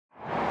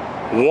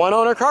One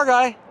owner car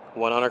guy,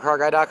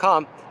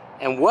 oneownercarguy.com,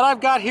 and what I've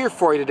got here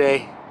for you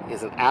today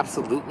is an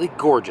absolutely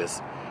gorgeous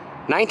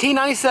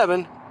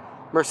 1997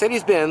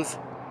 Mercedes-Benz.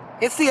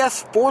 It's the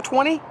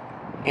S420,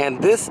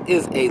 and this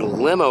is a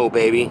limo,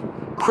 baby.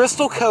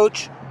 Crystal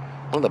coach,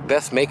 one of the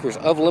best makers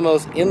of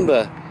limos in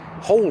the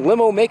whole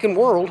limo making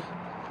world.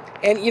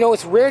 And you know,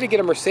 it's rare to get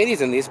a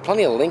Mercedes in these.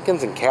 Plenty of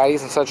Lincolns and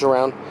Caddies and such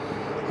around,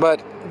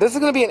 but this is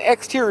going to be an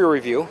exterior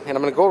review, and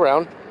I'm going to go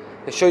around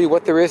and show you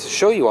what there is to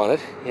show you on it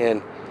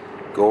and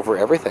go over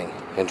everything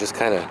and just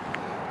kind of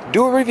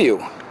do a review.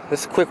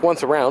 This is a quick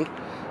once around,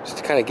 just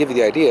to kind of give you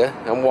the idea.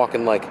 I'm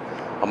walking like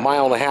a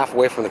mile and a half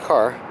away from the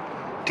car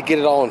to get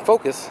it all in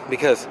focus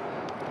because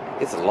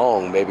it's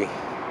long, baby.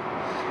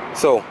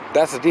 So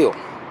that's the deal.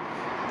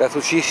 That's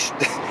what she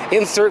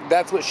insert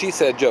that's what she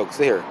said jokes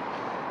here.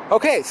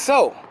 Okay,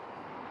 so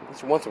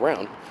this once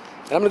around,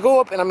 and I'm going to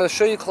go up and I'm going to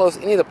show you close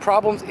any of the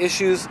problems,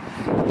 issues,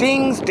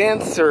 dings,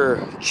 dents,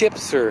 or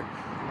chips, or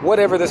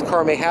whatever this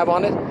car may have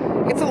on it.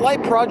 It's a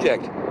light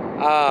project.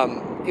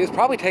 It was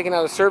probably taken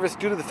out of service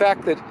due to the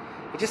fact that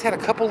it just had a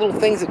couple little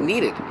things it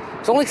needed.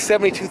 It's only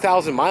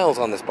 72,000 miles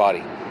on this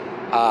body.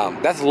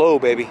 That's low,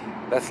 baby.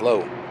 That's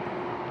low.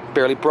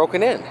 Barely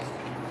broken in.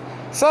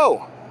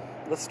 So,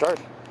 let's start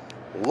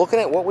looking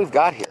at what we've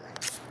got here.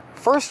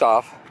 First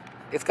off,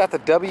 it's got the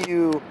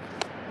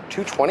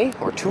W220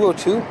 or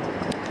 202.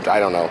 I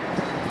don't know.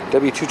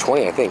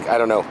 W220, I think. I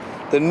don't know.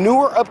 The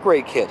newer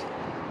upgrade kit.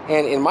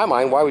 And in my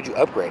mind, why would you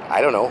upgrade? I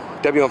don't know.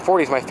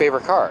 W140 is my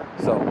favorite car,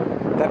 so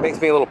that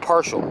makes me a little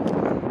partial.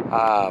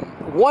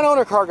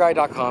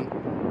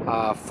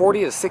 Oneownercarguy.com,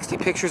 40 to 60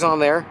 pictures on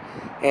there,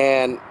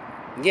 and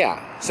yeah,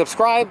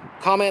 subscribe,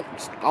 comment,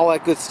 all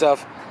that good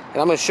stuff,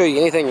 and I'm going to show you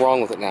anything wrong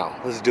with it now.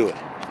 Let's do it.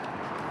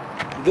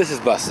 This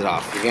is busted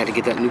off. You're going to have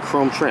to get that new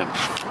chrome trim.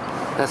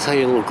 That's how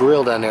your little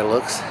grill down there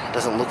looks. It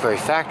doesn't look very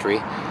factory,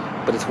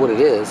 but it's what it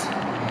is,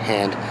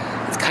 and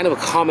it's kind of a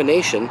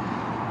combination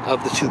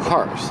of the two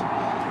cars.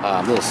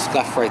 Little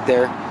scuff right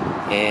there,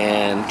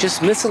 and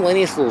just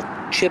miscellaneous little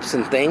chips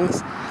and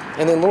things,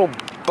 and then little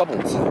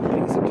bubbles,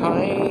 some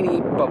tiny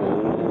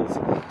bubbles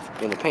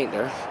in the paint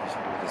there. You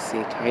can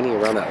see tiny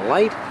around that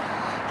light.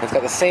 And it's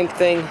got the same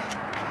thing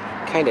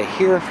kind of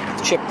here,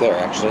 chip there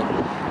actually,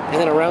 and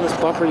then around this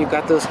bumper you've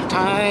got those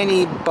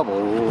tiny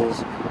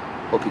bubbles.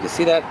 Hope you can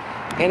see that.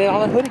 And then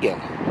on the hood again.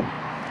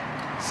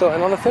 So,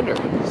 and on the fender.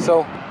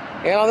 So,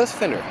 and on this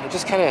fender. It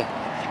just kind of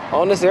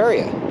on this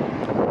area.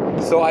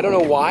 So I don't know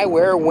why,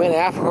 where, when,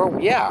 after,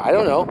 yeah, I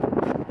don't know.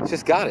 It's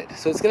just got it.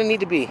 So it's going to need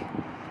to be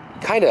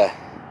kind of,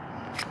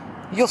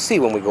 you'll see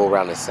when we go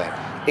around this thing.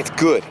 It's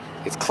good.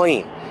 It's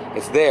clean.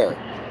 It's there.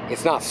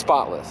 It's not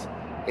spotless.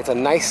 It's a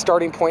nice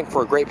starting point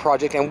for a great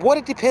project. And what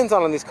it depends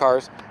on these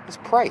cars is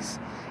price.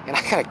 And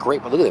I got a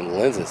great, but look at them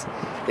lenses.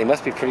 They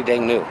must be pretty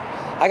dang new.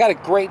 I got a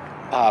great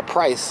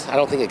price. I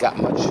don't think it got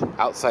much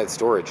outside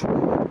storage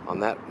on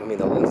that. I mean,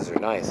 the lenses are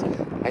nice.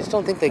 I just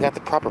don't think they got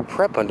the proper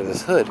prep under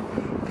this hood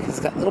because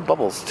it's got little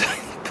bubbles.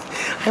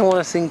 I want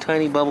to sing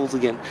tiny bubbles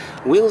again.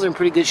 Wheels are in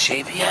pretty good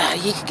shape. Yeah,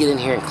 you could get in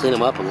here and clean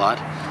them up a lot.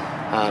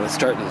 It's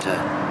starting to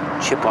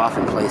chip off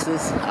in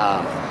places.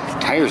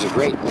 Tires are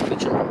great.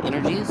 Mitchell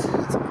Energies.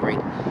 Some great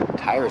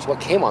tires.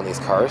 What came on these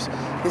cars?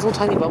 These little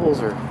tiny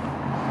bubbles are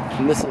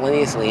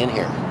miscellaneously in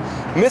here.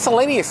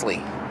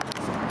 Miscellaneously.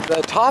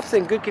 The top's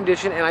in good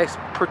condition, and I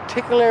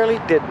particularly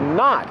did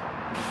not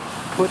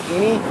put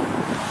any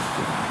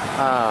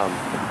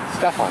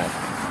stuff on it.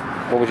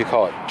 What would you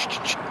call it?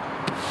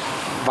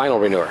 Vinyl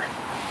renewer.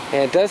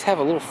 And it does have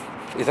a little,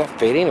 is that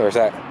fading or is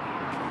that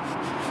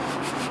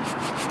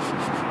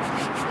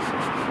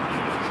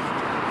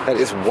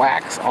is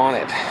wax on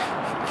it.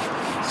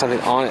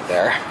 Something on it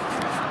there.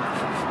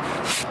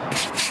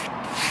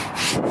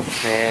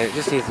 And it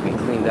just needs to be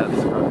cleaned up,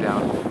 scrubbed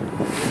down.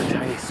 There's a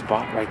tiny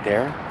spot right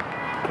there.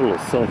 Put a little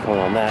silicone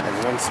on that,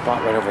 and one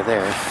spot right over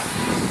there.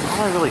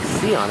 All I really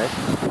see on it,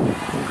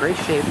 in great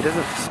shape. It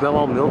doesn't smell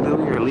all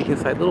mildewy or leak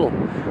inside. Little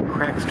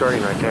crack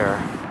starting right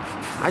there.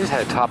 I just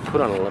had a top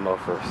put on a limo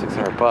for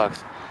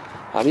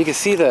 $600. You can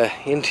see the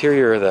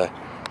interior of the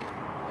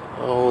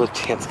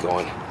tint's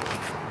going.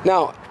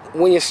 Now,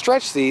 when you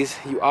stretch these,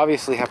 you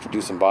obviously have to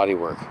do some body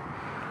work.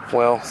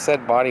 Well,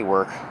 said body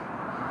work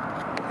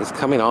is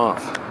coming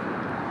off,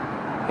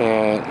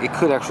 and it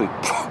could actually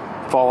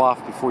fall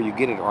off before you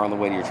get it or on the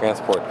way to your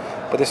transport.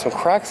 But there's some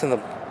cracks in the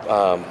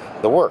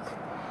work,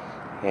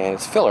 and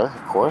it's filler,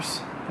 of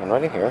course. And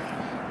right in here,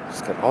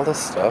 it's got all this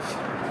stuff,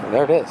 and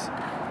there it is.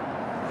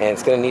 And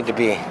it's going to need to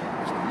be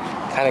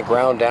kind of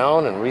ground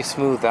down and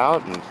re-smoothed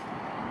out, and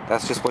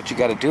that's just what you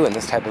got to do in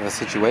this type of a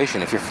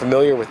situation. If you're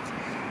familiar with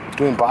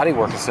doing body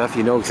work and stuff,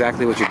 you know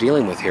exactly what you're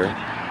dealing with here.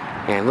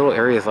 And little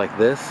areas like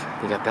this,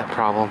 you got that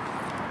problem,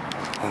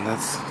 and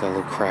that's got a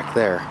little crack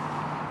there.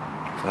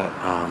 But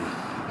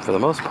for the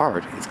most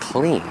part, it's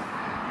clean.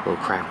 A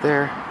little crack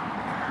there.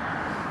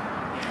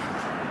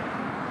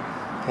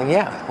 And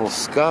yeah, a little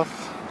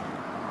scuff.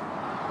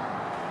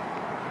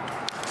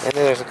 And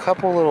then there's a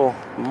couple little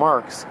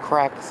marks,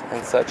 cracks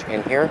and such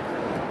in here.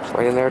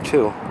 Right in there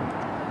too.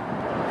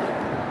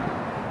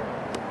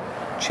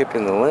 chip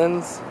in the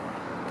lens,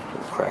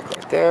 crack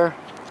right there.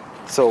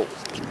 So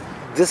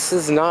this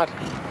is not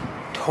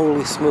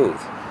totally smooth.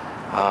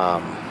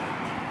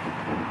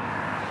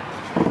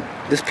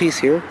 This piece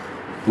here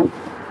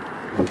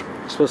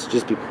is supposed to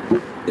just be,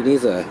 it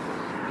needs there's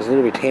a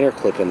little retainer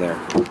clip in there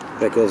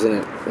that goes in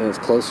it when it's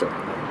closer.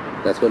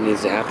 That's what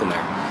needs to happen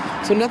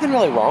there. So nothing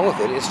really wrong with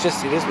it. It's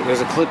just,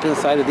 there's a clip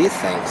inside of these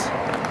things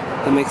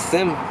that makes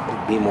them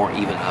be more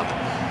even up.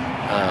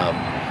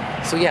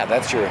 So yeah,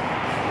 that's your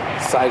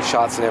side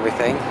shots and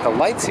everything. The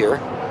lights here,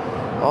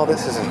 all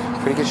this is in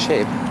pretty good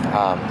shape.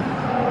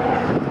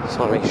 Just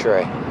want to make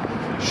sure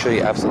I show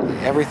you absolutely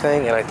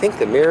everything. And I think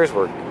the mirrors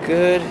were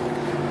good.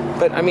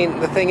 But I mean,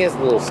 the thing is, a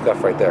little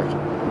scuff right there.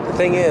 The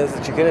thing is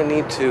that you're going to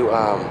need to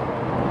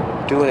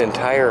do an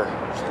entire,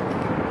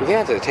 you're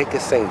going to have to take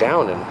this thing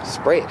down and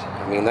spray it.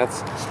 I mean,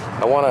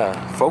 I want to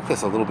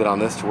focus a little bit on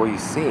this to where you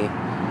see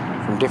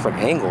from different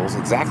angles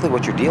exactly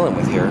what you're dealing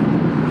with here.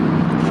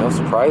 No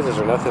surprises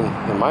or nothing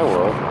in my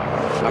world.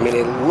 I mean,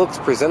 it looks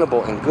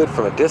presentable and good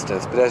from a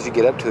distance, but as you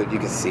get up to it, you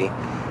can see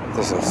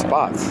there's some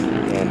spots.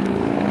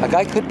 And a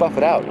guy could buff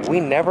it out. We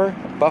never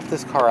buff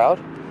this car out,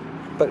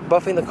 but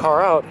buffing the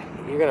car out,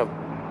 you're going to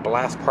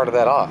blast part of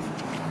that off.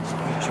 So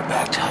here's your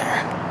back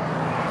tire.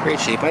 Great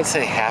shape. I'd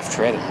say half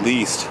tread at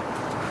least.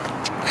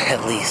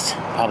 At least.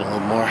 Probably a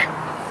little more.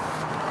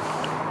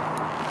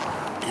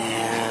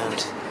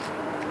 And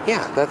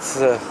yeah, that's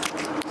the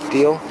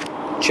deal.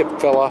 Chip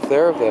fell off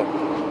there.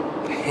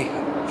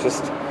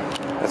 Just,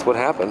 that's what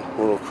happened. A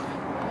little,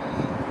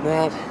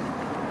 that,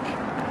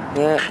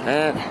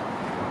 and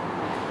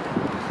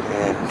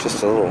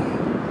just a little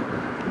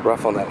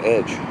rough on that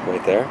edge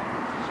right there.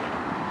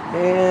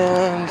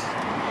 And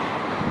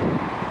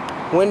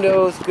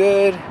windows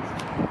good.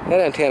 That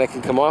antenna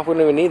can come off. We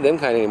don't even need them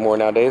kind anymore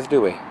nowadays,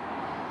 do we?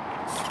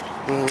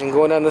 And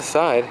going down this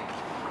side,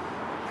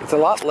 it's a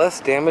lot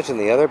less damage than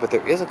the other, but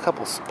there is a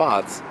couple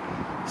spots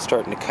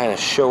starting to kind of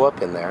show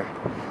up in there.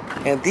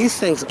 And these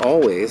things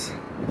always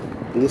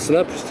loosen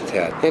up just a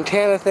tad. The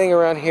antenna thing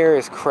around here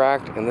is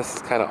cracked, and this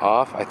is kind of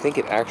off. I think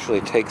it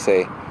actually takes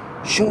a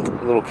shunk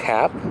little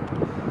cap.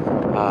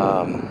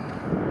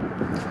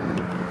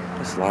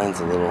 This line's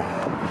a little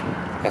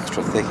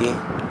extra thicky.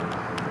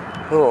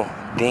 Little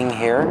ding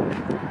here.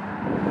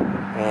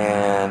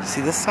 And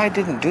see, this side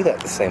didn't do that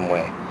the same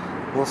way.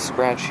 A little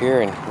scratch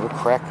here and a little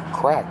crack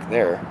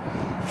there.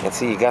 And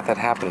see, you got that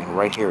happening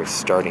right here. It's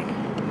starting.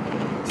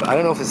 So I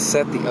don't know if it's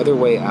set the other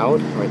way out,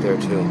 right there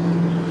too.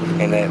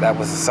 And that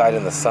was the side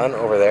in the sun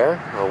over there,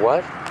 or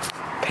what?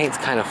 Paint's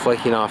kind of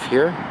flaking off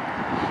here.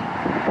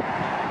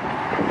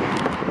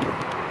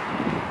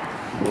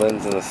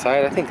 Lens on the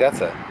side. I think that's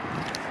a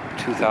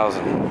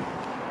 2000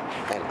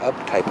 and up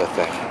type of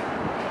thing.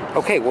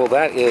 Okay, well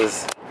that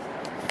is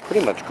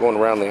pretty much going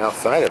around the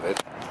outside of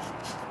it.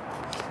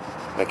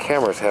 My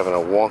camera's having a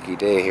wonky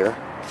day here.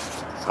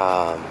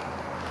 God,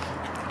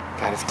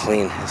 it's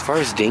clean. As far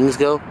as dings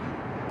go,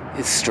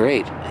 it's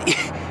straight.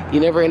 You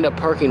never end up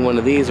parking one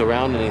of these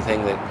around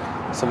anything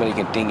that somebody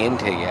can ding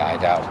into you, I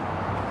doubt.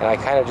 And I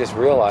kind of just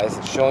realized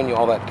that showing you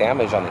all that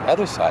damage on the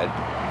other side,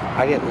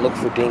 I didn't look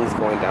for dings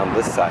going down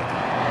this side.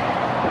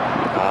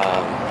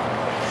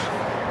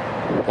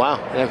 Wow,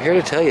 and I'm here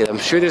to tell you, I'm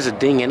sure there's a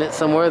ding in it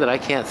somewhere that I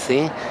can't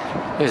see.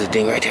 There's a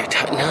ding right there.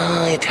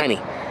 No, tiny.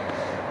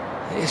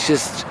 It's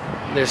just,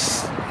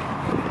 there's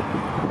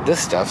this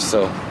stuff,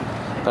 so.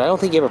 But I don't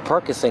think you ever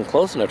park this thing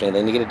close enough to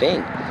anything to get a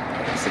ding.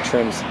 The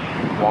trim's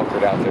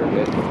wonkered out there a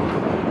bit.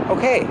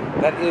 Okay,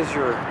 that is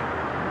your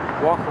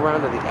walk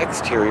around of the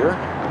exterior.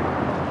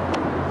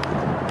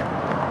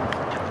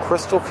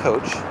 Crystal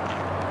coach,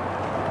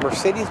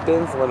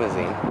 Mercedes-Benz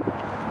Limousine,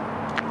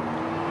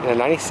 in a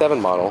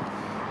 97 model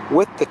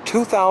with the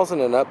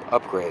 2000 and up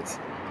upgrades.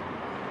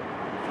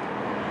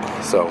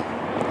 So,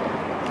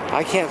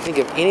 I can't think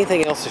of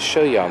anything else to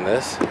show you on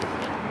this.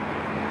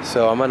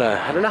 So I don't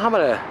know how I'm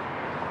gonna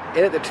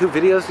edit the two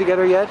videos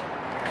together yet.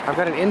 I've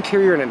got an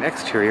interior and an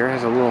exterior.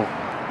 There's a little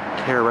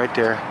tear right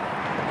there.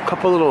 A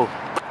couple little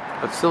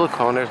of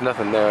silicone. There's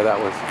nothing there. That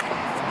was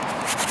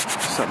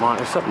something on.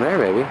 There's something there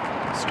maybe.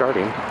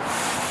 Starting.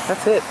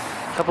 That's it.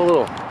 A couple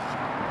little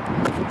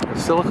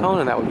silicone,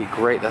 and that would be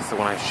great. That's the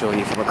one I'm showing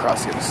you from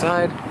across the other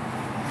side.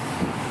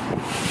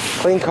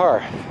 Clean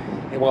car.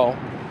 Well,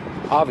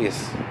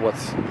 obvious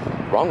what's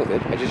wrong with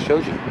it. I just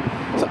showed you.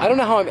 So I don't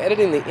know how I'm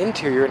editing the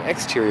interior and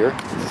exterior.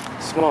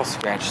 Small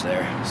scratch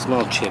there.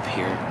 Small chip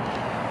here.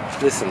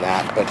 This and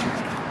that, but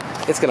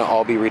it's going to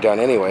all be redone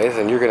anyways,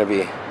 and you're going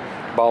to be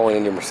balling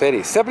in your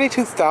Mercedes.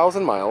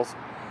 72,000 miles.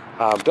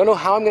 Don't know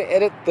how I'm going to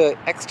edit the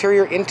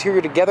exterior,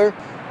 interior together,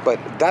 but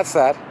that's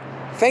that.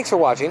 Thanks for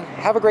watching.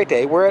 Have a great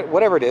day,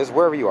 whatever it is,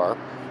 wherever you are.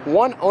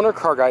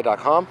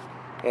 OneOwnerCarGuide.com,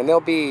 and there'll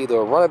be the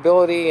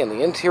runnability and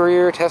the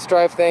interior test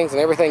drive things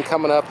and everything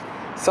coming up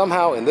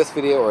somehow in this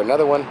video or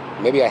another one.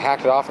 Maybe I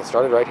hacked it off and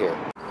started right here.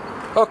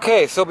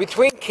 Okay, so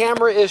between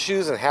camera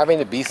issues and having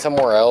to be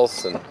somewhere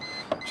else and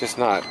just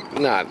not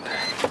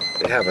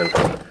having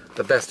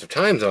the best of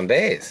times on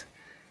days,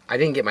 I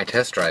didn't get my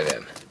test drive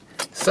in.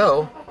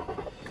 So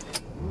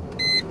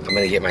I'm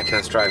gonna get my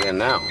test drive in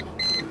now.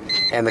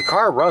 And the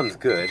car runs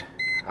good.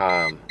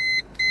 I'm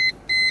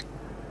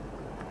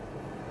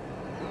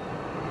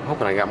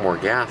hoping I got more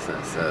gas than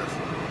it says.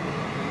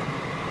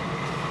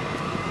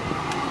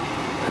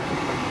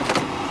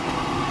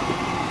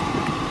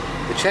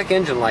 The check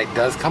engine light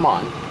does come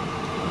on.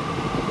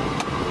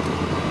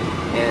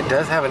 And it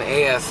does have an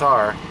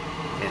ASR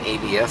and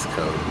ABS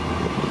code.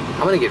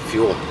 I'm gonna get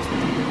fuel.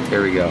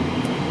 Here we go.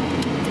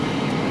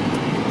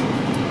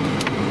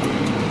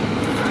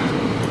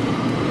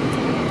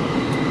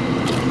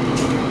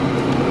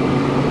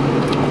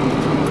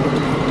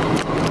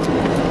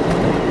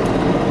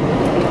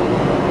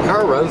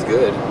 Car runs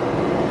good.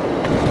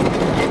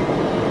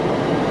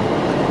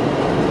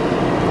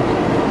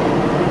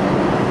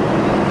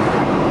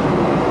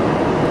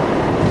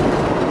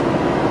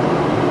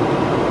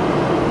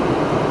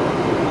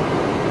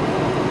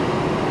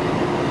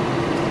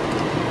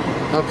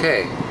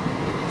 Okay,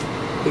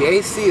 the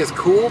AC is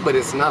cool, but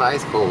it's not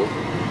ice cold.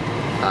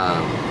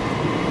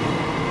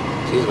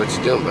 Geez, what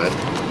you doing, bud?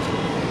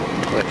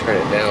 I'm gonna turn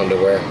it down to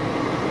where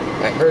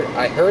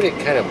I heard it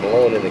kind of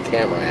blowing in the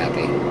camera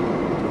happy.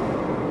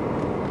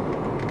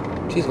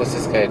 Geez, what's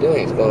this guy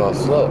doing? He's going all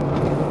slow.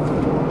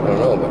 I don't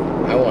know, but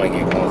I want to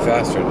get going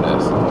faster than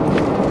this.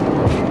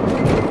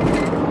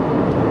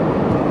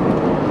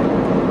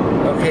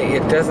 Okay,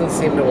 it doesn't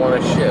seem to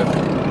want to shift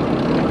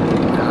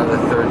out of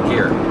the third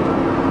gear.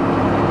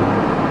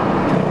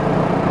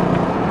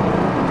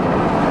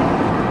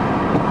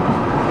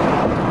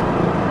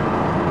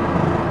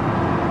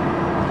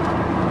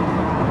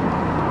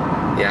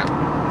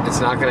 It's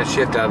not going to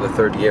shift out of the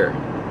third gear.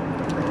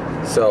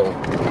 So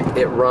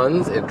it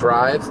runs, it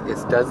drives, it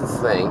does its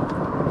thing.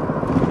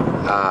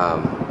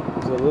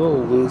 There's a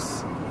little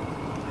loose,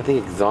 I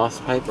think,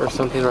 exhaust pipe or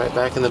something right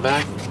back in the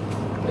back.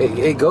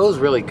 It goes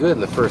really good in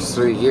the first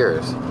 3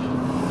 years,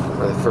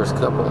 or the first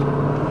couple.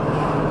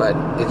 But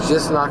it's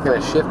just not going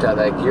to shift out of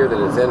that gear that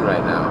it's in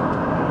right now.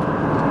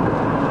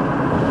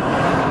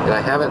 And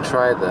I haven't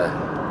tried the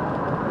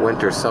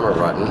winter-summer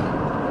button.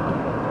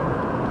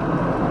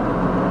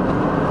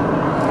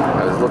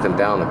 Looking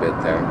down a bit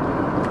there,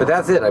 but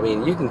that's it. I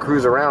mean, you can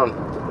cruise around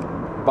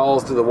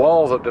balls to the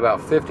walls up to about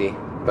 50,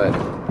 but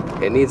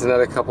it needs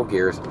another couple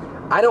gears.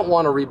 I don't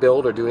want to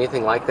rebuild or do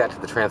anything like that to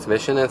the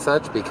transmission and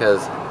such,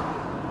 because,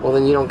 well,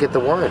 then you don't get the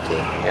warranty,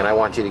 and I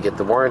want you to get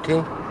the warranty.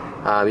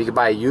 You can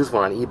buy a used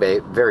one on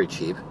eBay, very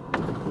cheap.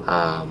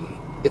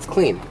 It's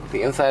clean.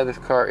 The inside of this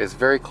car is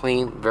very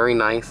clean, very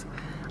nice.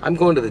 I'm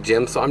going to the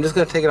gym, so I'm just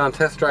going to take it on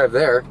test drive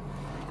there,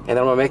 and then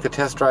I'm going to make the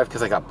test drive,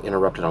 because I got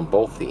interrupted on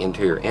both the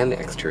interior and the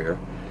exterior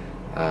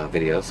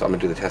videos, so I'm going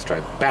to do the test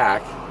drive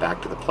back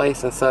to the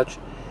place and such.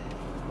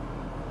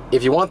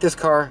 If you want this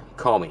car,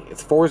 call me.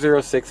 It's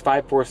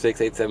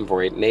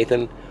 406-546-8748.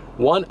 Nathan,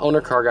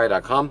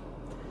 oneownercarguy.com.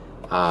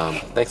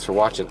 Thanks for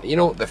watching. You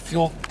know,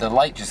 the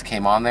light just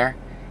came on there,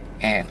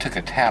 and it took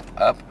a tap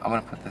up. I'm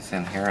going to put this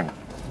in here and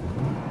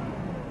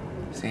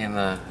seeing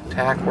the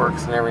tack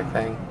works and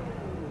everything.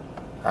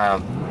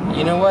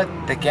 You know what?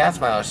 The gas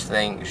mileage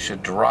thing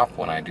should drop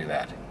when I do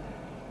that.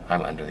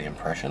 I'm under the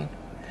impression.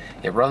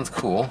 It runs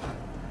cool,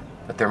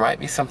 but there might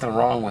be something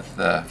wrong with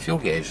the fuel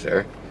gauge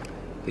there,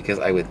 because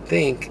I would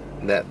think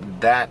that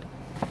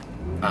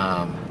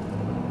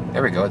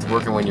there we go, it's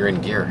working when you're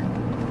in gear.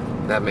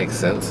 That makes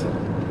sense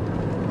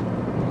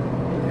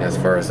as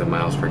far as the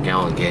miles per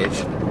gallon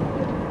gauge.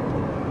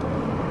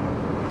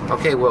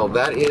 Okay, well,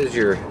 that is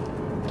your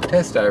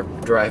test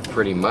drive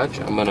pretty much.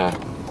 I'm gonna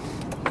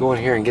go in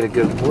here and get a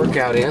good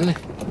workout in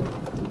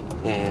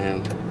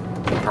and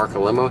park a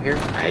limo here.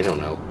 I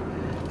don't know.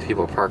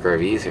 People park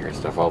RVs here and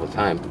stuff all the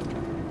time.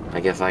 I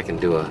guess I can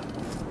do a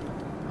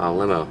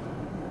limo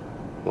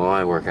while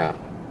I work out.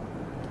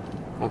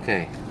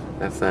 Okay,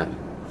 that's that.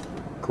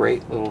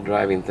 Great little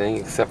driving thing,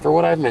 except for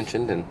what I've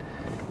mentioned. And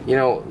you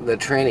know, the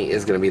tranny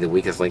is going to be the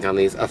weakest link on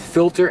these. A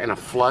filter and a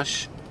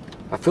flush,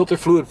 a filter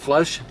fluid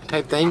flush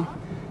type thing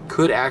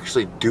could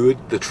actually do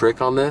the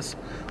trick on this,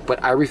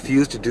 but I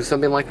refuse to do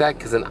something like that,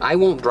 because then I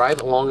won't drive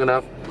it long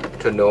enough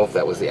to know if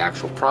that was the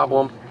actual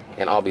problem.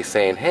 And I'll be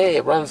saying, hey,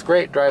 it runs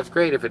great, drives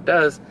great if it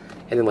does,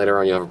 and then later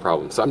on you'll have a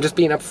problem. So I'm just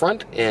being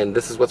upfront, and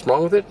this is what's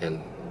wrong with it, and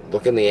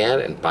look in the ad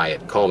and buy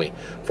it. Call me.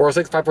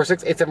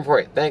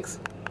 406-546-8748. Thanks.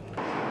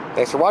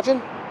 Thanks for watching.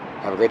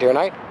 Have a great day or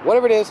night.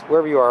 Whatever it is,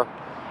 wherever you are.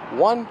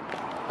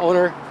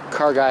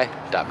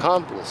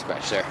 OneOwnerCarGuy.com. A little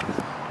scratch there.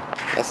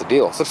 That's the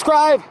deal.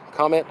 Subscribe,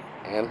 comment,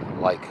 and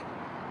like.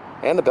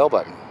 And the bell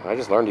button. I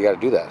just learned you got to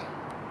do that.